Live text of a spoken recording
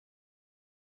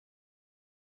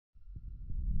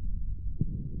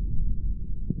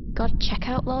God, check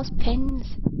out those pins.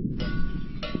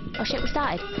 Oh shit, we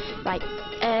started. Right,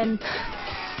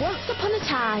 once upon a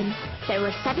time, there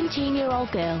was a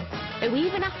 17-year-old girl who,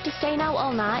 even after staying out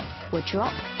all night, would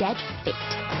drop dead fit.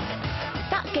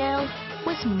 That girl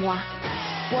was moi.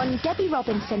 One Debbie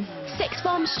Robinson, sixth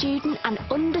form student and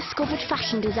undiscovered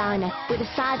fashion designer with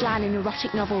a sideline in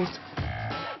erotic novels.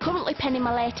 Currently penning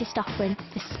my latest offering,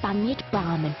 The Spaniard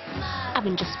Barman,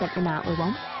 having just spent the night with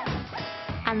one.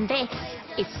 And this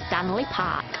is Stanley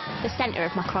Park, the centre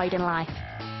of my Croydon life.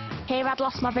 Here I'd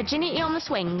lost my virginity on the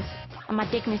swings and my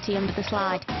dignity under the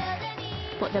slide.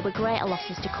 But there were greater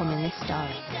losses to come in this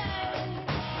story.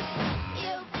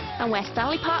 And where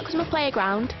Stanley Park was my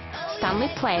playground, Stanley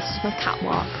Place was my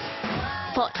catwalk.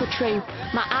 Thought 'twere true,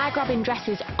 my eye-grabbing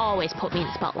dresses always put me in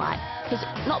the spotlight. Because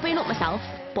not being up myself,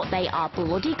 but they are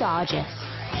bloody gorgeous.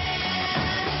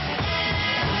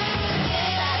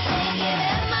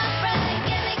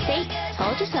 See,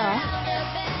 told you so.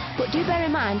 But do bear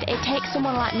in mind, it takes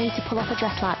someone like me to pull off a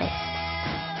dress like this.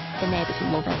 The neighbours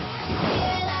love it.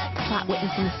 It's like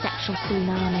witnessing a sexual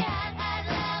tsunami.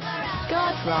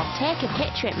 God, Rob, take a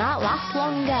picture, it might last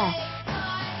longer.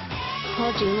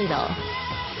 Poor Julie, though.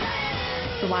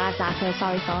 The wives I feel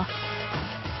sorry for.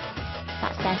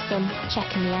 That's their son,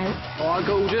 checking me out. Oh,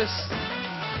 gorgeous.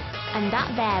 And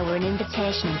that there were an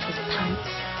invitation into his pants.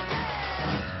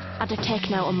 I'd have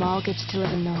taken out a mortgage to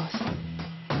live in those.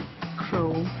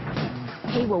 Cruel.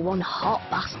 He were one hot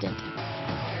bastard.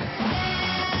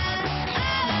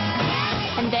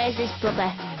 And there's his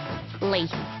brother, Lee.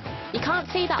 You can't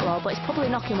see that well, but he's probably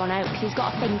knocking one out because he's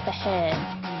got a thing for her.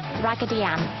 Raggedy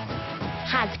Ann.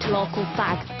 Hag to local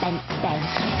fag, bent Ben.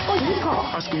 Oh, you got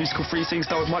High School Musical 3 sing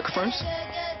style with microphones?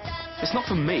 It's not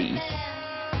for me.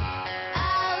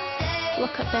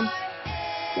 Look at them.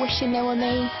 Wishing they were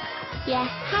me. Yeah,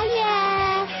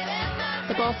 hiya!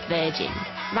 They're both virgins.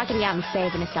 Raggedy Ann's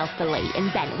saving herself for Lee,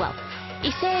 and Ben, well,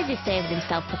 he says he's saving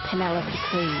himself for Penelope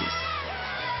Cruz.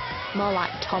 More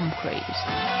like Tom Cruise.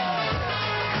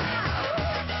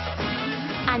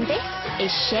 And this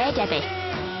is Shea Debbie.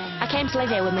 I came to live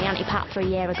here with my Auntie Pat for a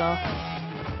year ago.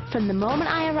 From the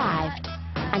moment I arrived,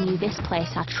 I knew this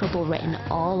place had trouble written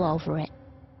all over it.